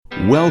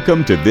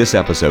Welcome to this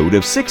episode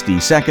of 60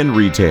 Second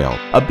Retail,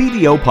 a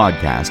BDO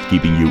podcast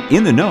keeping you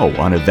in the know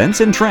on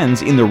events and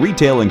trends in the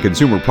retail and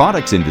consumer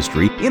products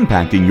industry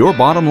impacting your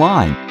bottom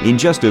line in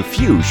just a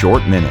few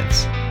short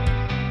minutes.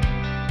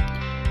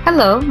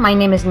 Hello, my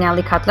name is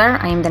Natalie Cutler.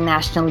 I am the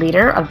National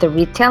Leader of the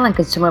Retail and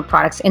Consumer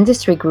Products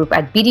Industry Group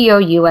at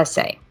BDO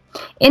USA.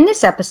 In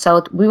this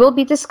episode, we will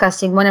be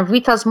discussing one of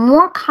retail's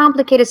more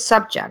complicated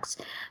subjects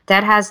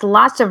that has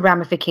lots of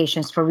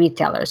ramifications for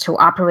retailers who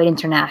operate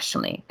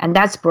internationally, and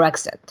that's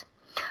Brexit.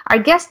 Our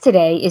guest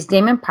today is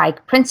Damon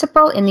Pike,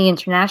 Principal in the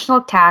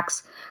International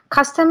Tax,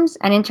 Customs,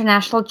 and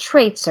International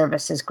Trade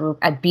Services Group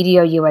at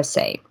BDO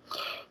USA.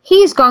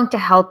 He is going to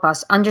help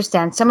us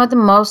understand some of the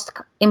most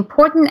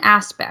important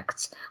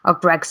aspects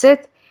of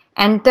Brexit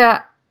and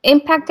the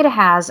impact it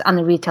has on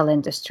the retail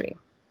industry.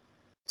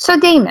 So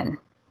Damon,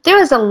 there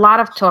is a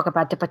lot of talk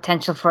about the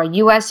potential for a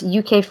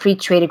US-UK free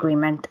trade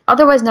agreement,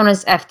 otherwise known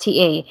as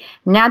FTA,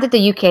 now that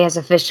the UK has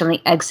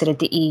officially exited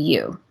the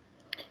EU.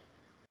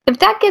 If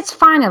that gets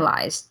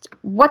finalized,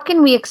 what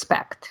can we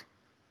expect?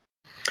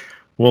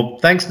 Well,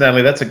 thanks,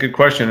 Natalie. That's a good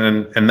question,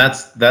 and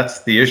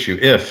that's the issue.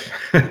 If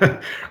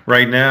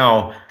right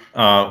now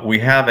we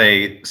have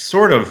a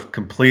sort of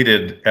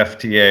completed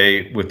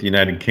FTA with the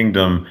United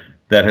Kingdom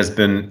that has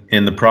been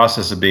in the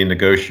process of being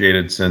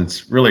negotiated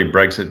since really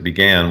Brexit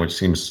began, which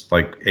seems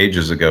like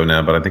ages ago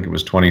now, but I think it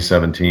was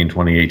 2017,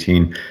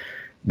 2018,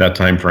 that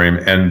time frame.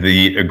 And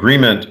the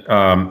agreement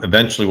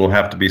eventually will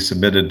have to be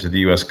submitted to the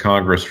U.S.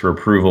 Congress for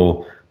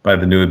approval by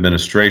the new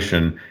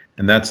administration.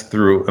 And that's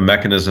through a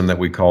mechanism that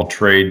we call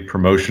Trade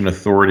Promotion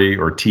Authority,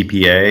 or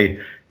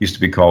TPA, used to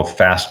be called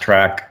Fast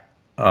Track.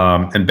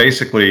 And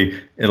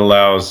basically, it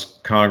allows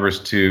Congress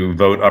to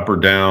vote up or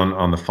down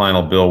on the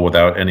final bill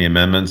without any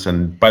amendments.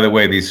 And by the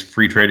way, these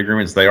free trade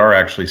agreements, they are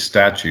actually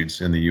statutes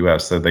in the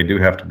U.S., so they do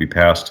have to be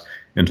passed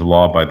into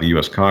law by the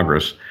U.S.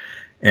 Congress.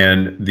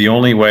 And the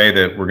only way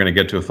that we're going to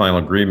get to a final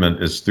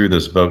agreement is through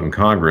this vote in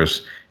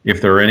Congress.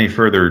 If there are any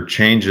further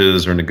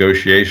changes or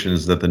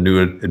negotiations that the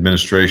new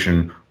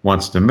administration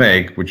wants to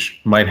make,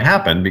 which might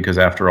happen because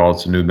after all,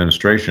 it's a new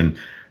administration,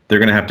 they're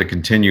going to have to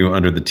continue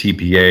under the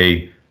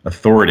TPA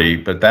authority,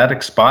 but that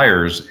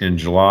expires in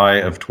July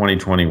of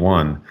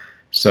 2021.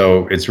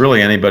 So it's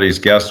really anybody's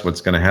guess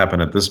what's going to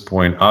happen at this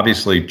point.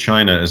 Obviously,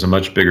 China is a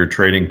much bigger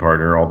trading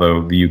partner,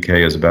 although the UK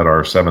is about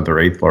our 7th or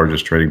 8th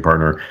largest trading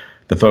partner.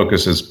 The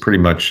focus is pretty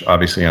much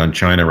obviously on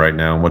China right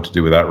now and what to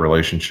do with that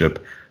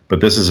relationship. But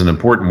this is an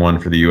important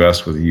one for the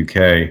US with the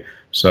UK.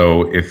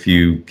 So if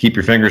you keep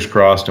your fingers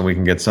crossed and we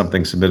can get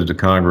something submitted to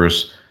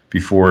Congress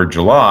before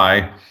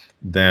July,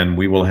 then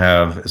we will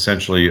have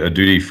essentially a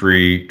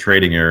duty-free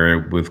trading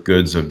area with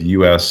goods of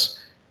U.S.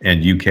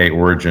 and UK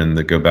origin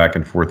that go back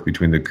and forth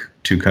between the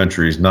two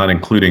countries, not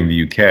including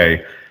the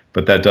UK.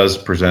 But that does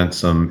present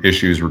some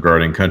issues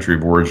regarding country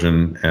of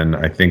origin, and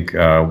I think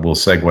we'll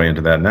segue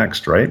into that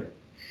next, right?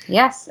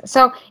 Yes.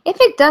 So if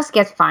it does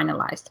get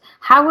finalized,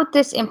 how would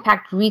this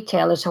impact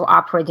retailers who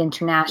operate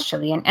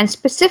internationally, and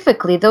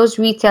specifically those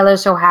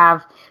retailers who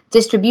have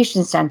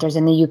distribution centers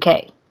in the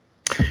UK?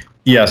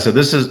 Yeah, so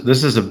this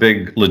is a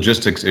big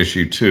logistics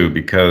issue too,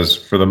 because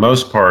for the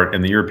most part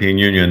in the European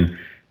Union,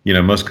 you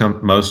know,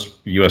 most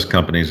U.S.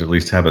 companies at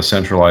least have a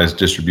centralized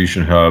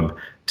distribution hub,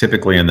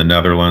 typically in the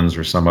Netherlands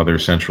or some other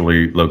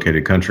centrally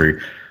located country.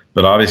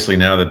 But obviously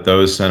now that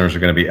those centers are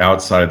going to be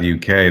outside of the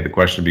UK, the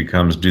question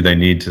becomes, do they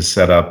need to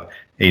set up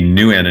a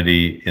new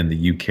entity in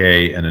the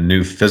UK and a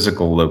new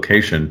physical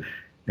location?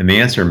 And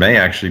the answer may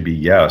actually be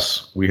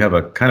yes. We have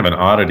a kind of an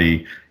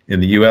oddity. In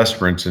the U.S.,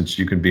 for instance,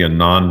 you can be a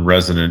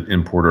non-resident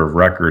importer of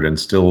record and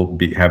still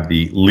have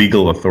the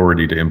legal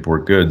authority to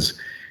import goods.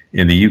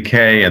 In the UK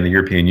and the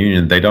European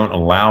Union, they don't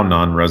allow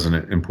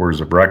non-resident importers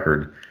of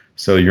record.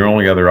 So your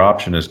only other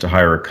option is to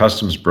hire a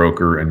customs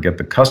broker and get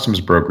the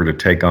customs broker to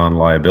take on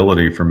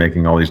liability for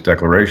making all these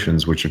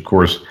declarations, which of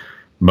course,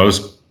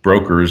 most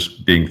brokers,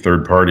 being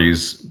third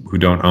parties who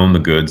don't own the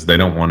goods, they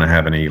don't want to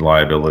have any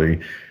liability.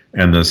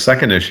 And the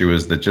second issue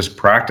is that just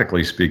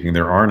practically speaking,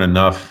 there aren't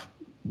enough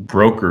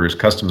brokers,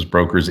 customs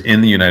brokers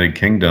in the United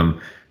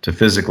Kingdom to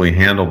physically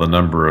handle the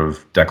number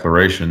of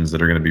declarations that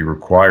are going to be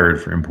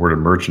required for imported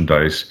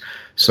merchandise.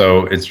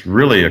 So it's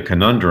really a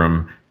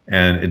conundrum,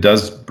 and it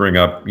does bring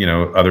up, you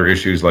know, other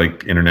issues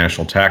like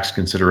international tax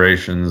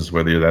considerations,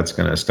 whether that's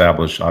going to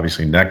establish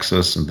obviously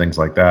nexus and things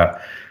like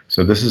that.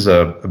 So this is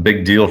a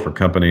big deal for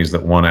companies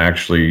that want to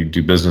actually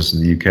do business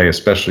in the UK,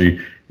 especially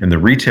in the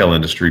retail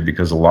industry,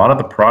 because a lot of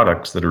the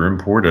products that are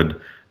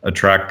imported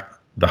attract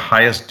the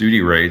highest duty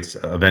rates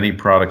of any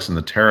products in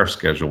the tariff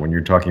schedule when you're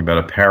talking about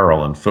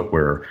apparel and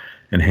footwear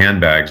and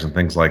handbags and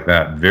things like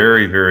that.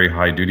 Very, very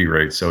high duty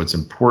rates. So it's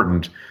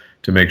important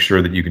to make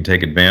sure that you can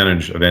take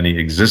advantage of any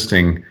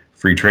existing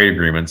free trade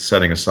agreements,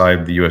 setting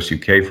aside the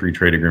US-UK free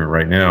trade agreement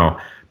right now.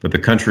 But the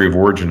country of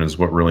origin is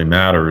what really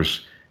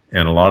matters.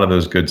 And a lot of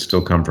those goods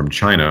still come from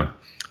China.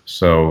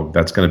 So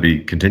that's going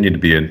to continue to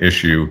be an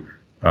issue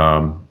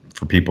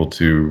for people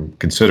to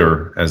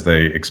consider as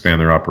they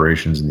expand their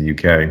operations in the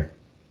UK.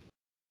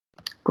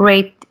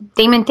 Great.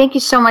 Damon, thank you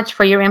so much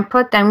for your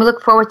input, and we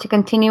look forward to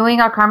continuing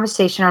our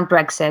conversation on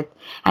Brexit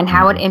and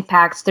how it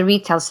impacts the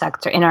retail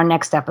sector in our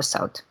next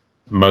episode.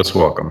 Most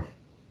welcome.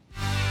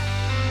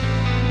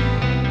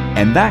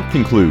 And that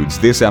concludes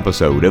this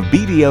episode of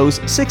BDO's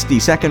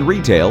 60-Second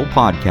Retail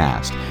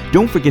Podcast.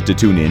 Don't forget to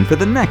tune in for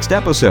the next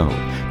episode.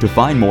 To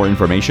find more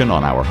information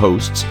on our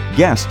hosts,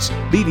 guests,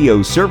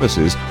 BDO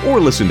services, or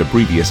listen to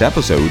previous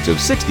episodes of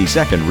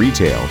 60-Second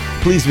Retail,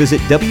 please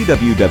visit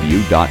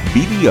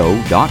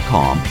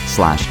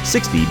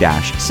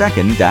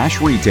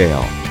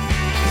www.bdo.com/60-second-retail.